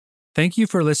Thank you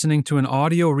for listening to an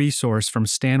audio resource from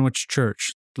Stanwich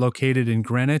Church, located in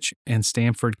Greenwich and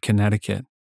Stamford, Connecticut.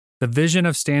 The vision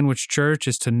of Stanwich Church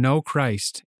is to know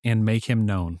Christ and make him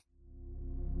known.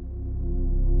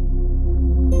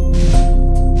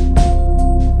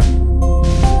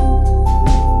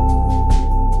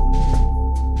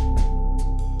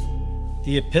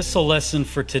 The epistle lesson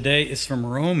for today is from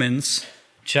Romans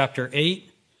chapter 8,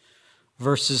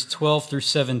 verses 12 through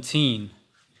 17.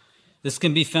 This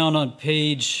can be found on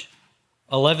page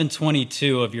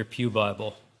 1122 of your Pew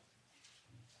Bible.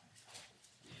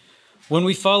 When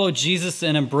we follow Jesus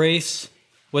and embrace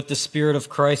what the Spirit of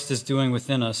Christ is doing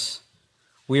within us,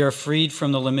 we are freed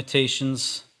from the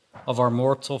limitations of our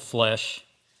mortal flesh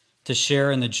to share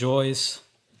in the joys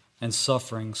and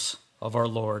sufferings of our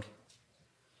Lord.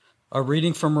 A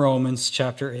reading from Romans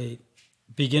chapter 8,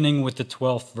 beginning with the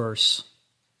 12th verse.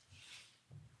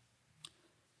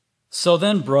 So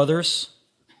then, brothers,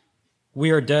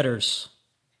 we are debtors,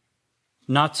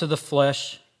 not to the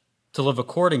flesh, to live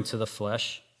according to the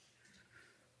flesh.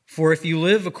 For if you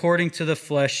live according to the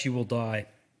flesh, you will die.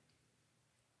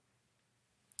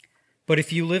 But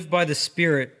if you live by the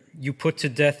Spirit, you put to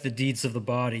death the deeds of the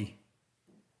body,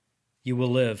 you will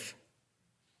live.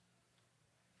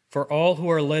 For all who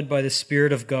are led by the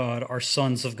Spirit of God are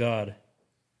sons of God.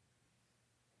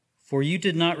 For you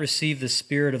did not receive the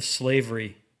spirit of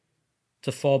slavery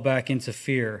to fall back into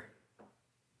fear,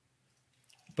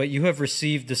 but you have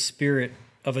received the Spirit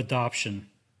of adoption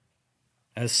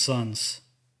as sons,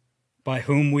 by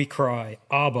whom we cry,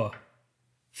 Abba,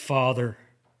 Father.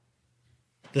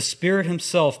 The Spirit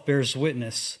himself bears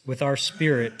witness with our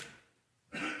spirit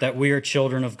that we are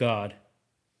children of God.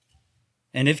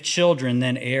 And if children,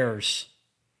 then heirs,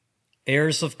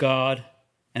 heirs of God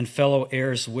and fellow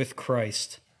heirs with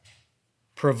Christ,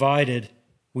 provided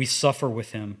we suffer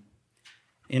with him,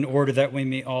 in order that we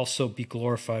may also be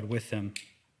glorified with him.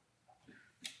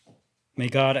 May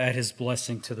God add his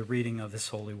blessing to the reading of his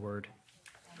holy word.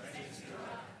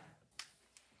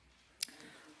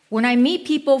 When I meet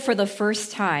people for the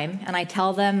first time and I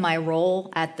tell them my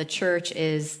role at the church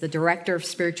is the director of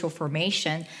spiritual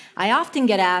formation, I often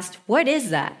get asked, what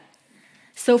is that?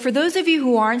 So for those of you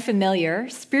who aren't familiar,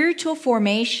 spiritual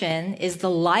formation is the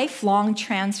lifelong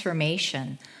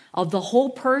transformation of the whole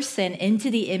person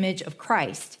into the image of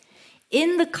Christ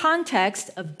in the context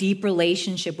of deep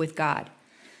relationship with God.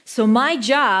 So my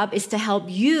job is to help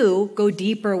you go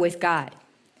deeper with God.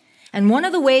 And one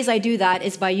of the ways I do that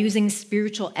is by using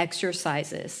spiritual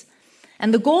exercises.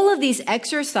 And the goal of these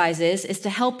exercises is to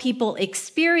help people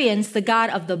experience the God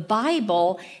of the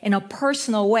Bible in a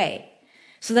personal way,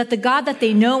 so that the God that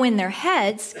they know in their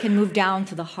heads can move down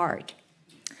to the heart.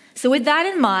 So with that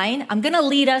in mind, I'm going to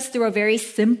lead us through a very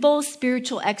simple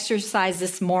spiritual exercise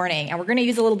this morning. And we're going to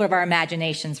use a little bit of our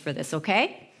imaginations for this,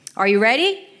 okay? Are you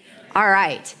ready? All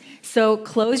right. So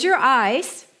close your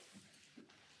eyes.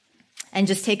 And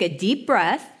just take a deep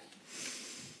breath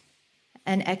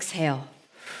and exhale.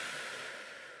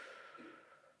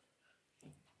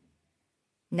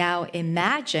 Now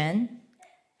imagine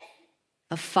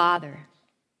a father.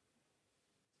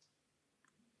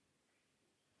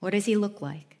 What does he look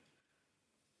like?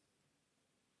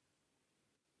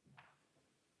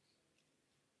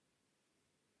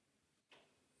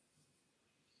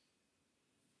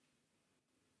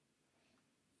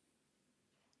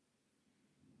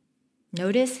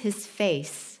 Notice his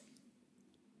face,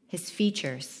 his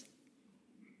features.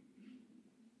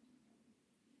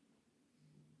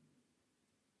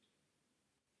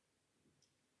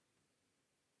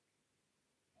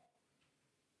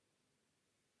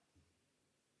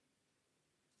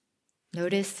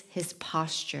 Notice his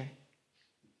posture.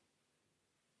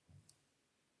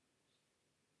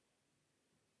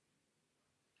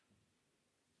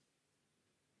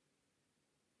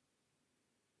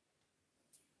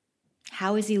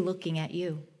 How is he looking at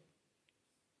you?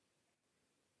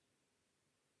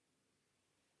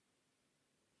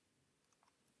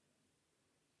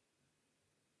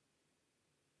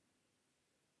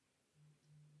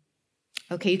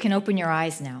 Okay, you can open your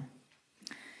eyes now.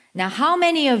 Now, how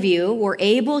many of you were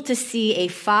able to see a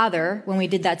father when we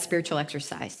did that spiritual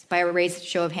exercise? By a raised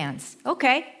show of hands.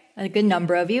 Okay, a good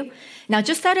number of you. Now,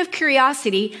 just out of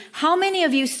curiosity, how many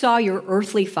of you saw your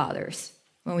earthly fathers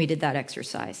when we did that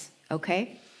exercise?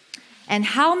 Okay. And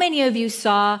how many of you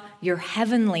saw your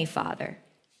heavenly Father?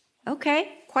 Okay,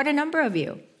 quite a number of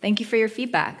you. Thank you for your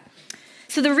feedback.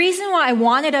 So the reason why I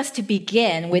wanted us to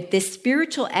begin with this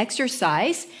spiritual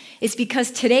exercise is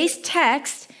because today's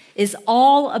text is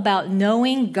all about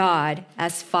knowing God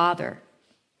as Father.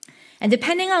 And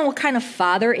depending on what kind of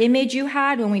father image you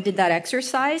had when we did that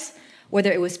exercise,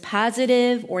 whether it was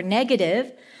positive or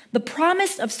negative, the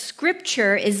promise of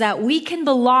Scripture is that we can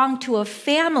belong to a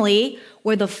family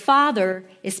where the Father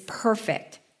is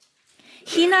perfect.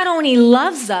 He not only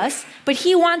loves us, but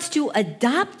he wants to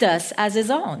adopt us as his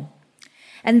own.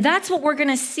 And that's what we're going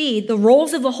to see, the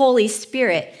roles of the Holy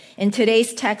Spirit in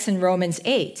today's text in Romans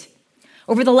 8.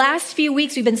 Over the last few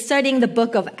weeks, we've been studying the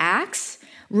book of Acts,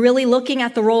 really looking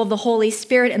at the role of the Holy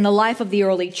Spirit in the life of the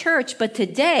early church. But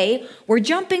today, we're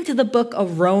jumping to the book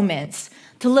of Romans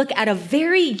to look at a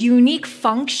very unique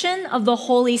function of the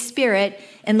Holy Spirit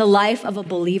in the life of a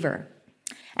believer.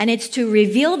 And it's to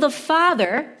reveal the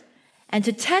Father and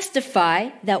to testify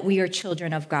that we are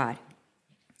children of God.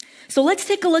 So let's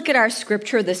take a look at our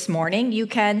scripture this morning. You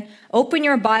can open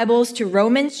your Bibles to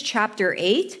Romans chapter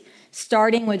 8,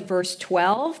 starting with verse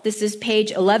 12. This is page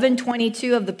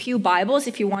 1122 of the Pew Bibles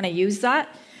if you want to use that.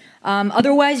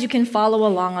 Otherwise, you can follow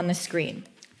along on the screen.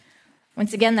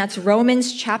 Once again, that's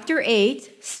Romans chapter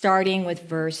 8, starting with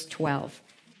verse 12.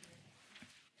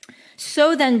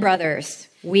 So then, brothers,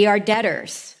 we are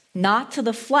debtors, not to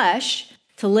the flesh,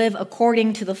 to live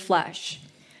according to the flesh.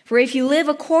 For if you live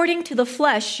according to the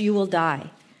flesh, you will die.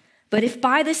 But if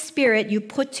by the Spirit you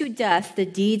put to death the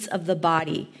deeds of the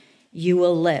body, you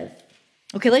will live.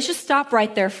 Okay, let's just stop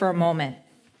right there for a moment.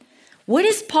 What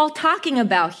is Paul talking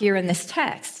about here in this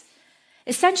text?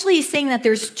 Essentially, he's saying that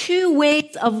there's two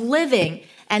ways of living,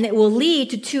 and it will lead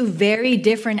to two very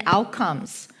different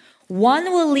outcomes.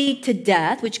 One will lead to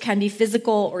death, which can be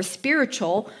physical or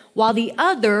spiritual, while the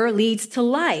other leads to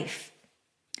life.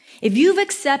 If you've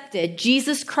accepted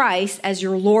Jesus Christ as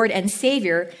your Lord and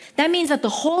Savior, that means that the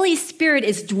Holy Spirit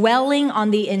is dwelling on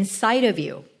the inside of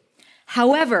you.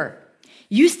 However,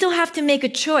 you still have to make a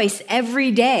choice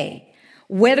every day,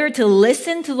 whether to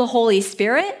listen to the Holy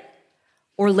Spirit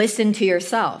or listen to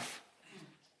yourself.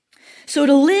 So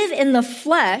to live in the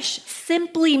flesh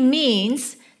simply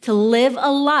means to live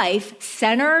a life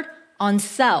centered on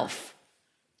self.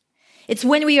 It's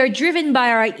when we are driven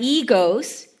by our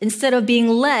egos instead of being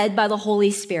led by the Holy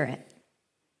Spirit.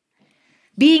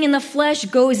 Being in the flesh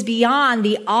goes beyond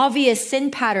the obvious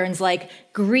sin patterns like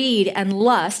greed and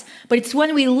lust, but it's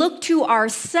when we look to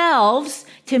ourselves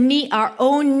to meet our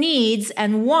own needs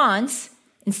and wants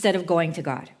instead of going to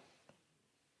God.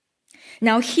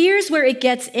 Now, here's where it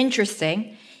gets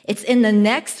interesting. It's in the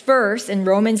next verse in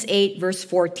Romans 8, verse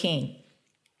 14.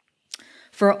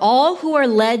 For all who are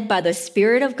led by the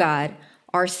Spirit of God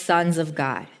are sons of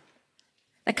God.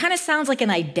 That kind of sounds like an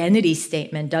identity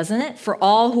statement, doesn't it? For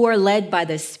all who are led by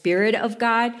the Spirit of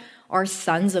God are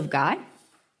sons of God.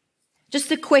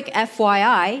 Just a quick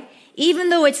FYI, even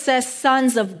though it says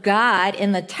sons of God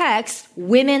in the text,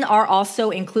 women are also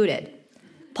included.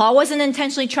 Paul wasn't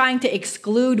intentionally trying to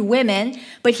exclude women,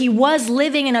 but he was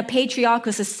living in a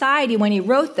patriarchal society when he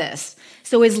wrote this.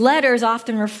 So his letters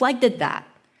often reflected that.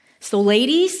 So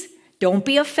ladies, don't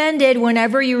be offended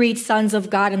whenever you read sons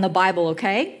of God in the Bible,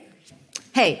 okay?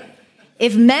 Hey,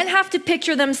 if men have to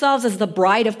picture themselves as the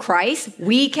bride of Christ,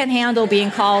 we can handle being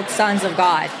called sons of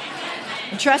God.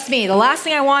 And trust me, the last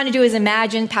thing I want to do is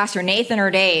imagine Pastor Nathan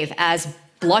or Dave as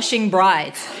blushing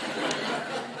brides.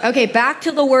 Okay, back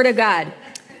to the Word of God.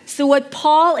 So what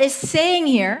Paul is saying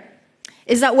here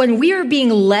is that when we are being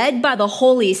led by the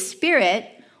Holy Spirit,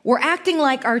 we're acting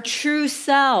like our true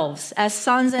selves as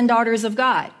sons and daughters of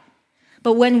God.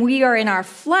 But when we are in our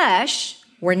flesh,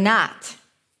 we're not.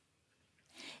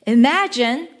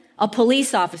 Imagine a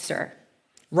police officer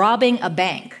robbing a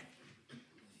bank,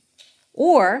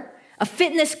 or a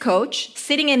fitness coach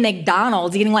sitting in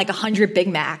McDonald's eating like 100 Big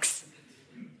Macs.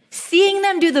 Seeing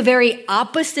them do the very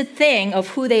opposite thing of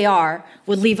who they are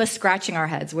would leave us scratching our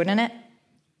heads, wouldn't it?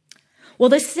 Well,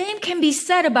 the same can be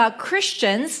said about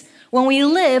Christians when we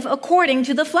live according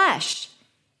to the flesh.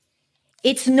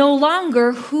 It's no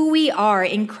longer who we are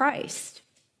in Christ.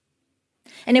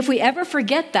 And if we ever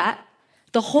forget that,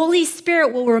 the Holy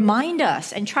Spirit will remind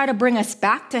us and try to bring us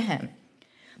back to Him.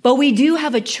 But we do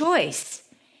have a choice,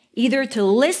 either to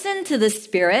listen to the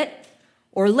Spirit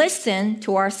or listen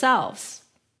to ourselves.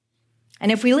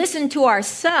 And if we listen to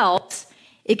ourselves,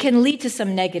 it can lead to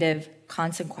some negative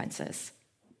consequences.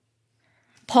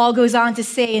 Paul goes on to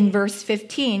say in verse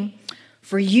 15,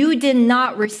 "For you did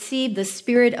not receive the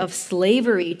spirit of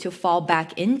slavery to fall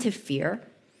back into fear,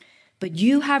 but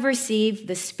you have received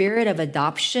the spirit of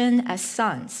adoption as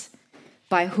sons,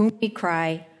 by whom we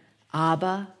cry,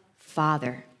 Abba,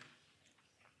 Father."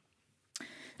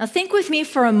 Now think with me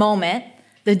for a moment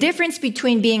the difference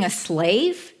between being a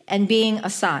slave and being a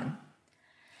son.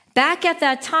 Back at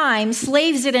that time,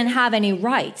 slaves didn't have any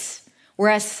rights,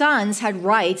 whereas sons had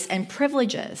rights and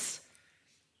privileges.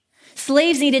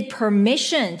 Slaves needed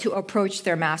permission to approach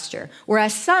their master,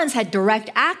 whereas sons had direct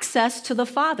access to the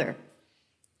father.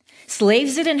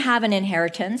 Slaves didn't have an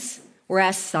inheritance,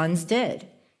 whereas sons did.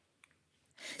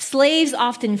 Slaves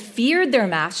often feared their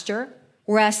master,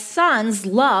 whereas sons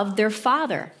loved their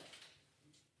father.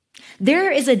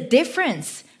 There is a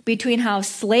difference between how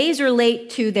slaves relate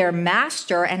to their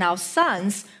master and how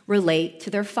sons relate to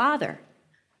their father.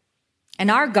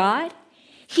 And our God,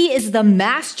 He is the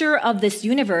master of this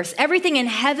universe. Everything in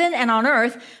heaven and on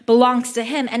earth belongs to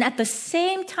Him. And at the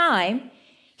same time,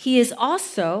 He is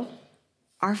also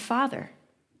our Father.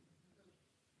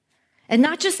 And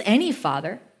not just any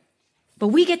Father, but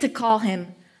we get to call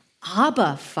Him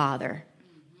Abba, Father,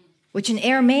 which in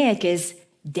Aramaic is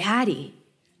Daddy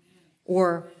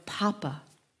or Papa.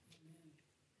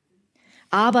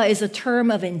 Abba is a term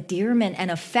of endearment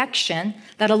and affection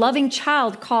that a loving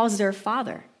child calls their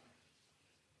father.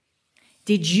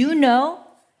 Did you know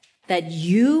that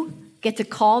you get to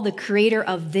call the creator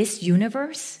of this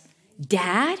universe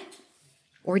Dad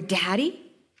or Daddy?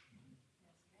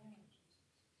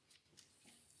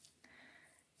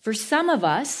 For some of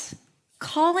us,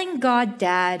 calling God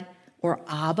Dad or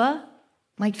Abba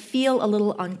might feel a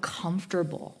little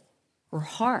uncomfortable or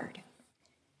hard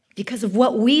because of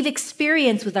what we've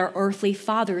experienced with our earthly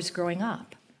fathers growing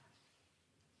up.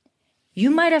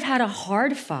 You might have had a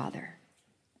hard father,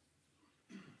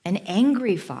 an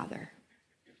angry father,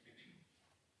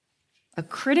 a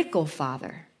critical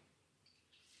father,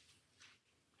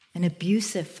 an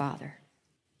abusive father,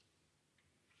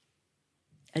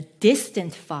 a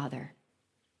distant father,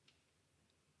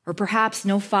 or perhaps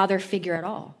no father figure at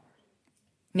all.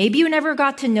 Maybe you never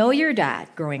got to know your dad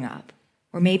growing up,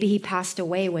 or maybe he passed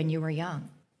away when you were young.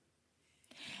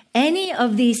 Any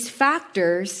of these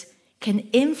factors can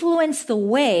influence the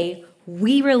way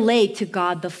we relate to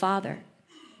God the Father.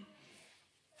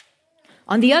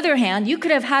 On the other hand, you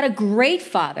could have had a great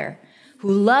father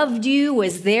who loved you,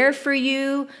 was there for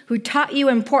you, who taught you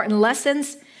important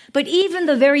lessons, but even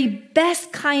the very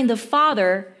best kind of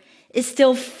father is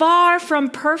still far from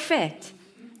perfect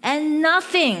and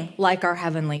nothing like our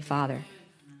Heavenly Father.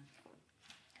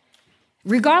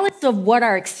 Regardless of what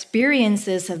our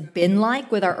experiences have been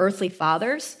like with our earthly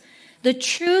fathers, the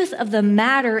truth of the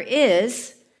matter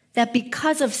is that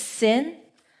because of sin,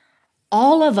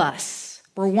 all of us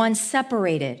were once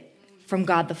separated from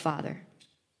God the Father.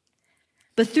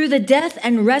 But through the death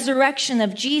and resurrection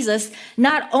of Jesus,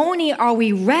 not only are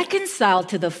we reconciled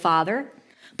to the Father,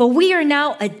 but we are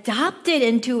now adopted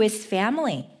into His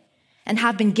family and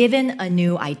have been given a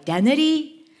new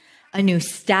identity, a new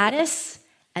status,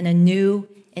 and a new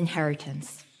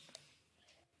inheritance.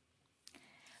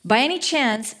 By any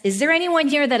chance, is there anyone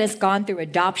here that has gone through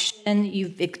adoption,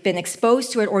 you've been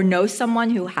exposed to it, or know someone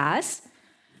who has?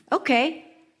 Okay,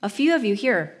 a few of you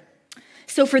here.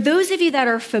 So for those of you that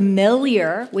are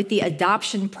familiar with the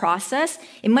adoption process,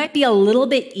 it might be a little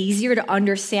bit easier to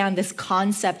understand this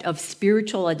concept of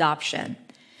spiritual adoption.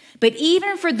 But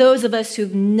even for those of us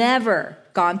who've never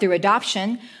gone through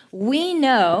adoption, we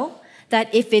know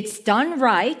that if it's done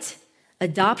right,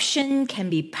 adoption can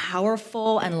be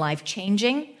powerful and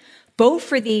life-changing, both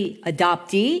for the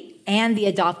adoptee and the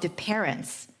adoptive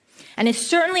parents. And it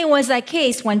certainly was that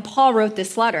case when Paul wrote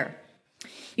this letter.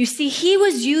 You see, he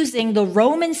was using the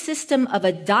Roman system of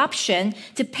adoption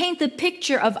to paint the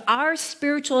picture of our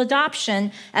spiritual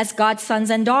adoption as God's sons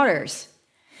and daughters.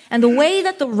 And the way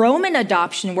that the Roman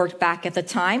adoption worked back at the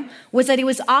time was that it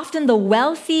was often the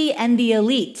wealthy and the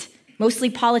elite, mostly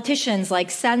politicians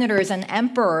like senators and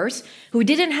emperors, who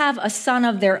didn't have a son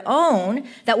of their own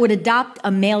that would adopt a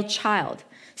male child,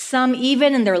 some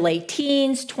even in their late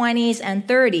teens, 20s, and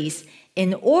 30s,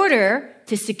 in order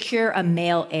to secure a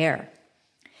male heir.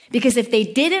 Because if they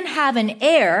didn't have an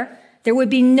heir, there would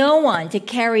be no one to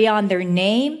carry on their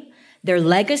name, their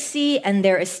legacy, and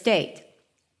their estate.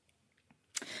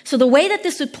 So the way that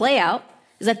this would play out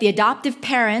is that the adoptive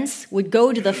parents would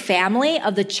go to the family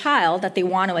of the child that they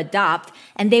want to adopt,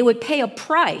 and they would pay a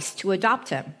price to adopt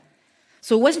him.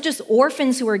 So it wasn't just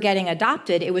orphans who were getting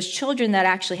adopted, it was children that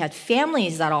actually had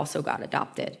families that also got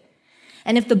adopted.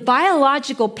 And if the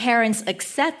biological parents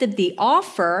accepted the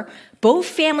offer, both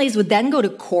families would then go to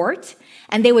court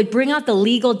and they would bring out the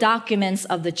legal documents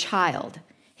of the child,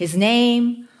 his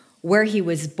name, where he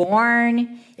was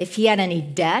born, if he had any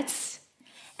debts.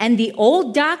 And the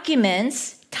old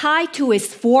documents tied to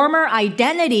his former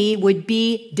identity would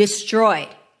be destroyed,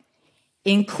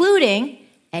 including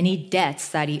any debts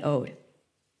that he owed.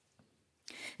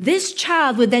 This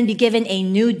child would then be given a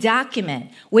new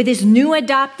document with his new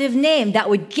adoptive name that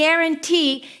would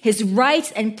guarantee his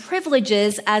rights and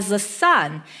privileges as the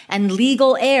son and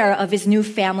legal heir of his new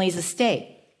family's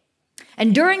estate.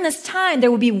 And during this time, there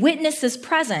would be witnesses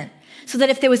present so that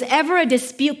if there was ever a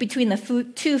dispute between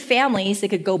the two families, they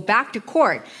could go back to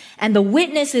court and the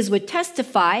witnesses would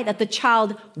testify that the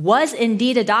child was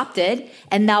indeed adopted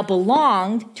and now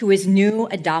belonged to his new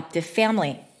adoptive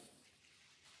family.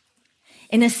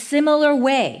 In a similar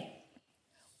way,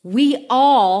 we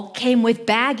all came with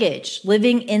baggage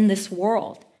living in this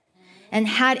world and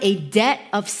had a debt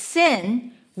of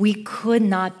sin we could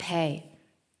not pay.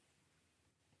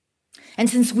 And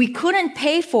since we couldn't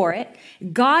pay for it,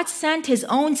 God sent his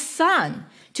own son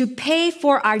to pay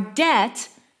for our debt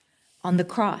on the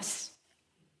cross.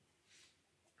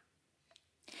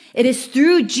 It is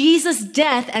through Jesus'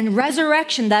 death and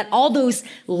resurrection that all those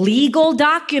legal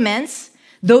documents,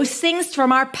 those things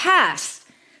from our past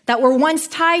that were once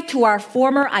tied to our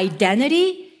former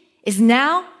identity, is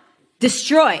now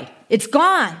destroyed. It's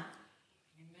gone.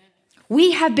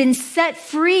 We have been set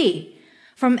free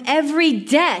from every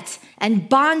debt and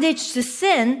bondage to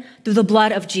sin through the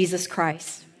blood of Jesus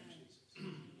Christ.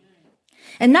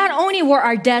 And not only were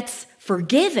our debts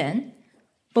forgiven,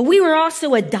 but we were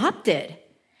also adopted.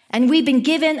 And we've been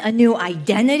given a new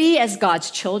identity as God's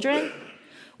children.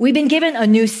 We've been given a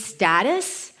new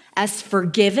status as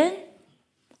forgiven,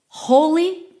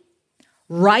 holy,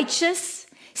 righteous,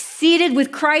 seated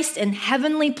with Christ in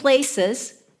heavenly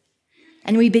places.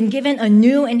 And we've been given a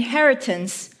new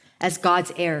inheritance as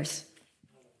God's heirs.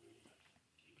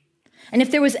 And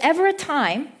if there was ever a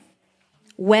time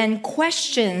when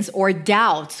questions or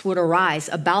doubts would arise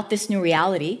about this new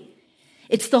reality,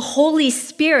 it's the Holy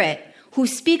Spirit who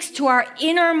speaks to our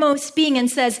innermost being and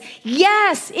says,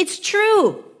 yes, it's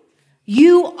true.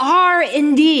 You are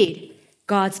indeed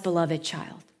God's beloved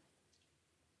child.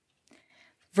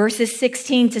 Verses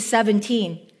 16 to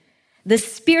 17, the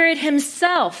Spirit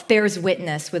himself bears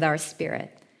witness with our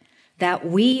spirit that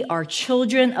we are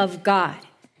children of God.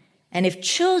 And if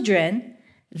children,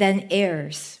 then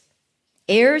heirs,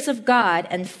 heirs of God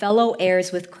and fellow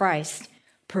heirs with Christ,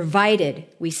 provided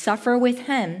we suffer with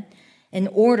him in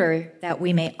order that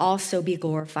we may also be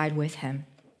glorified with him.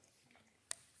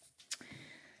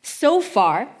 So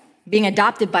far, being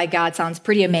adopted by God sounds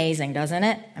pretty amazing, doesn't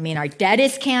it? I mean, our debt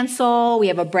is canceled. We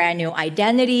have a brand new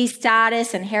identity,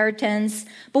 status, inheritance.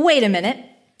 But wait a minute.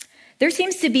 There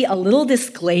seems to be a little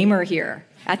disclaimer here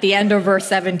at the end of verse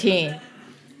 17.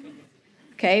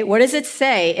 Okay, what does it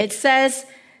say? It says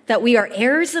that we are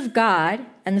heirs of God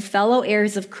and fellow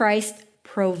heirs of Christ,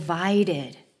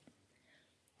 provided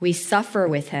we suffer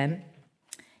with him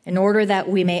in order that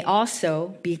we may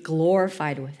also be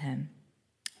glorified with him.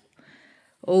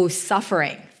 Oh,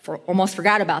 suffering. Almost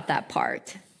forgot about that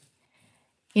part.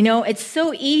 You know, it's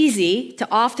so easy to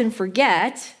often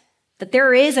forget that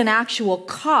there is an actual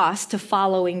cost to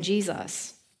following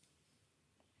Jesus.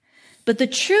 But the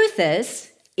truth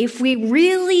is, if we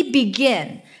really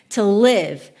begin to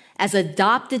live as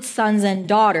adopted sons and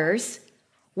daughters,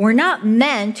 we're not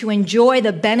meant to enjoy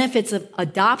the benefits of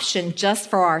adoption just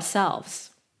for ourselves.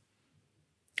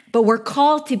 But we're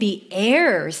called to be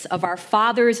heirs of our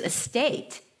Father's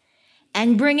estate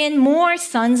and bring in more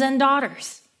sons and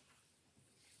daughters.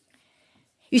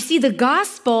 You see, the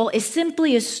gospel is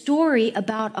simply a story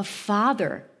about a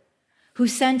father who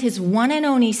sent his one and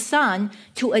only son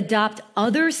to adopt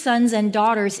other sons and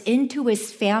daughters into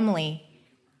his family.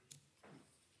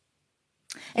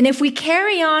 And if we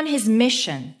carry on his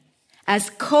mission as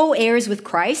co-heirs with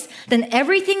Christ, then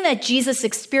everything that Jesus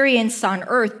experienced on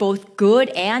earth, both good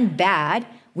and bad,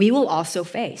 we will also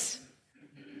face.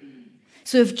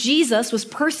 So if Jesus was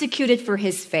persecuted for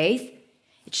his faith,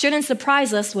 it shouldn't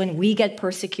surprise us when we get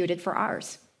persecuted for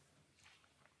ours.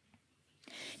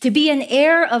 To be an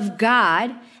heir of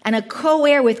God and a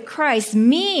co-heir with Christ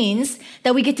means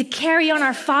that we get to carry on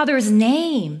our Father's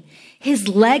name, his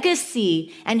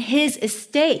legacy, and his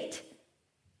estate,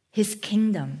 his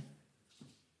kingdom.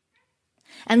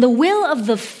 And the will of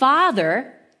the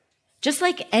Father, just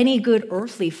like any good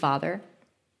earthly father,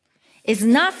 is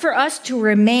not for us to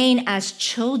remain as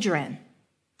children,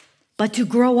 but to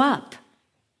grow up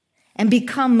and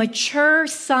become mature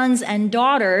sons and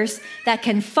daughters that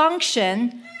can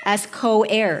function as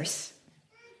co-heirs.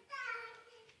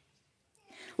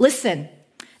 Listen,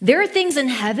 there are things in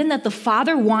heaven that the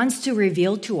Father wants to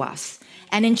reveal to us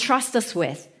and entrust us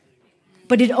with,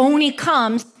 but it only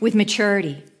comes with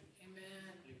maturity.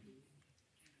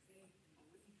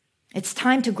 It's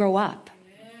time to grow up.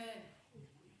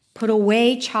 Put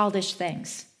away childish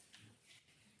things.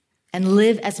 and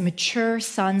live as mature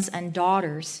sons and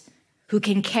daughters who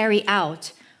can carry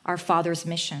out our Father's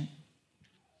mission.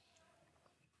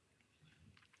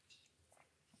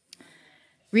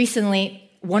 Recently,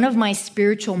 one of my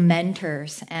spiritual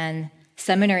mentors and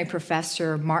seminary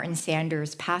professor, Martin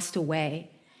Sanders, passed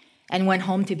away and went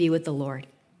home to be with the Lord.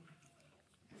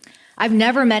 I've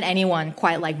never met anyone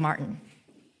quite like Martin.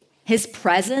 His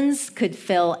presence could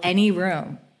fill any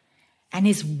room, and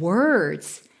his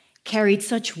words carried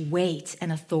such weight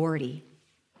and authority.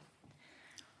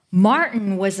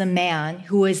 Martin was a man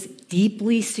who was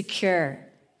deeply secure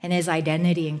in his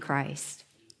identity in Christ.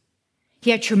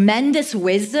 He had tremendous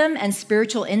wisdom and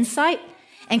spiritual insight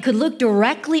and could look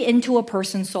directly into a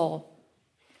person's soul.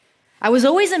 I was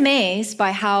always amazed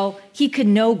by how he could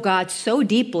know God so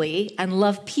deeply and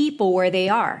love people where they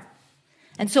are.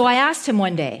 And so I asked him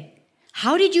one day,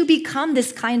 "How did you become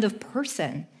this kind of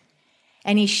person?"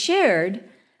 And he shared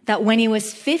that when he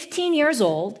was 15 years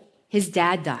old, his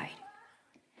dad died.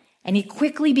 And he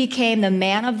quickly became the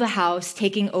man of the house,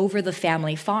 taking over the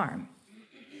family farm.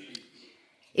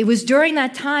 It was during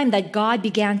that time that God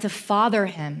began to father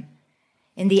him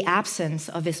in the absence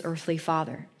of his earthly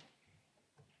father.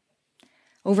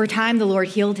 Over time, the Lord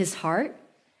healed his heart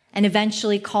and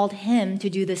eventually called him to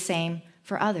do the same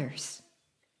for others.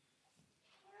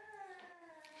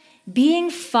 Being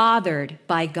fathered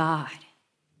by God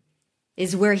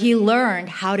is where he learned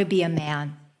how to be a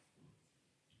man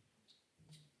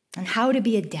and how to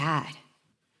be a dad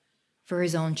for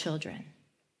his own children,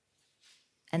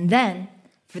 and then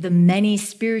for the many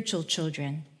spiritual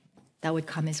children that would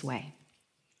come his way.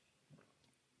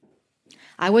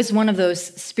 I was one of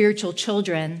those spiritual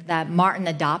children that Martin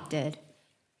adopted.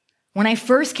 When I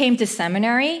first came to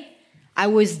seminary, I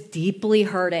was deeply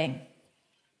hurting,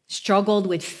 struggled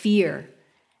with fear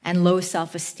and low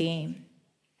self-esteem.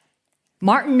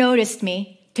 Martin noticed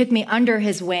me, took me under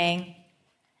his wing,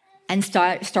 and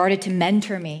started to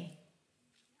mentor me.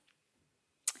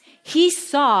 He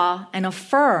saw and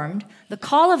affirmed the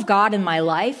call of God in my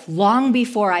life long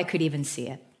before I could even see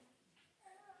it.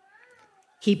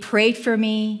 He prayed for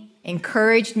me,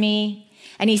 encouraged me,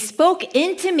 and he spoke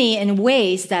into me in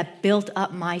ways that built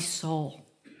up my soul.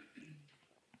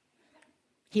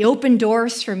 He opened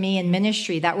doors for me in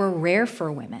ministry that were rare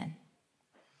for women.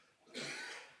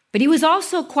 But he was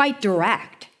also quite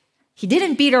direct. He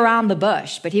didn't beat around the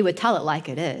bush, but he would tell it like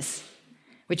it is,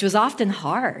 which was often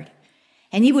hard.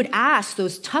 And he would ask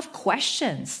those tough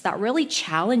questions that really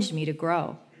challenged me to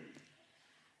grow.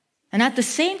 And at the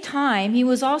same time, he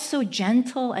was also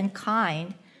gentle and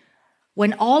kind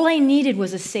when all I needed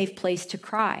was a safe place to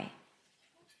cry,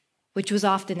 which was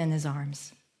often in his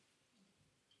arms.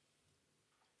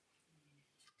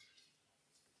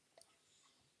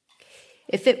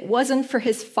 If it wasn't for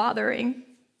his fathering,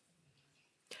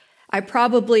 I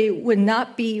probably would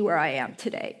not be where I am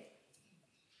today,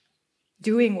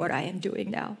 doing what I am doing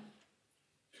now.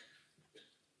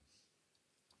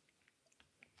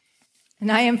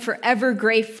 And I am forever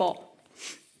grateful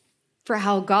for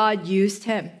how God used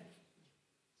him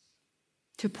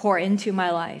to pour into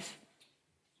my life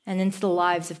and into the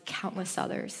lives of countless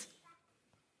others.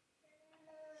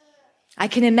 I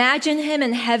can imagine him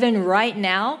in heaven right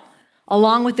now,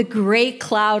 along with a great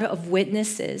cloud of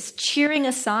witnesses, cheering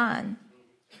us on,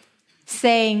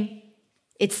 saying,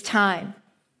 "It's time.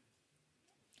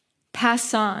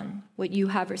 Pass on what you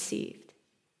have received."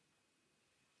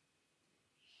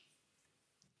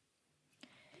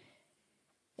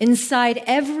 Inside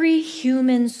every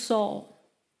human soul,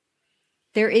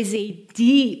 there is a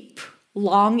deep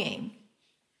longing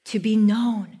to be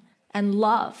known and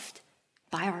loved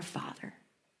by our Father.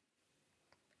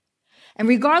 And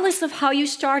regardless of how you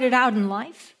started out in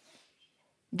life,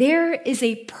 there is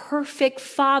a perfect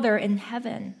Father in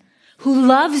heaven who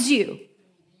loves you,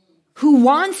 who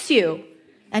wants you,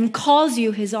 and calls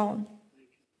you his own.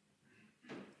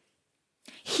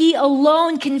 He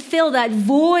alone can fill that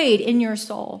void in your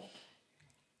soul.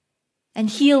 And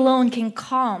he alone can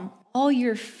calm all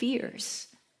your fears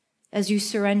as you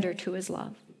surrender to his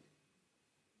love.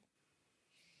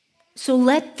 So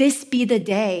let this be the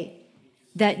day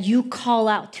that you call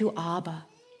out to Abba.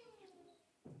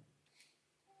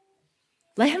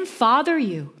 Let him father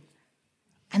you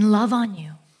and love on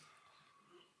you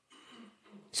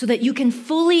so that you can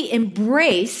fully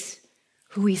embrace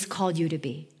who he's called you to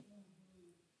be.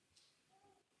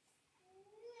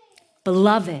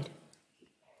 Beloved,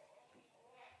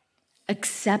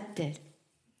 accepted,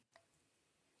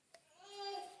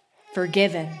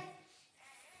 forgiven,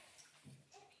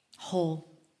 whole,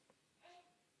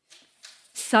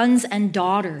 sons and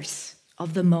daughters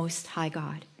of the Most High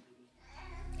God.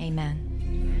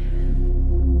 Amen.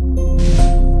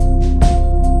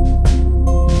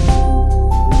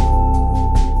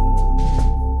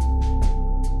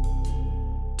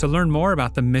 To learn more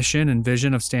about the mission and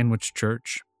vision of Stanwich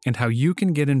Church and how you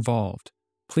can get involved,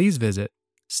 please visit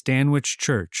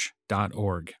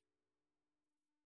stanwichchurch.org.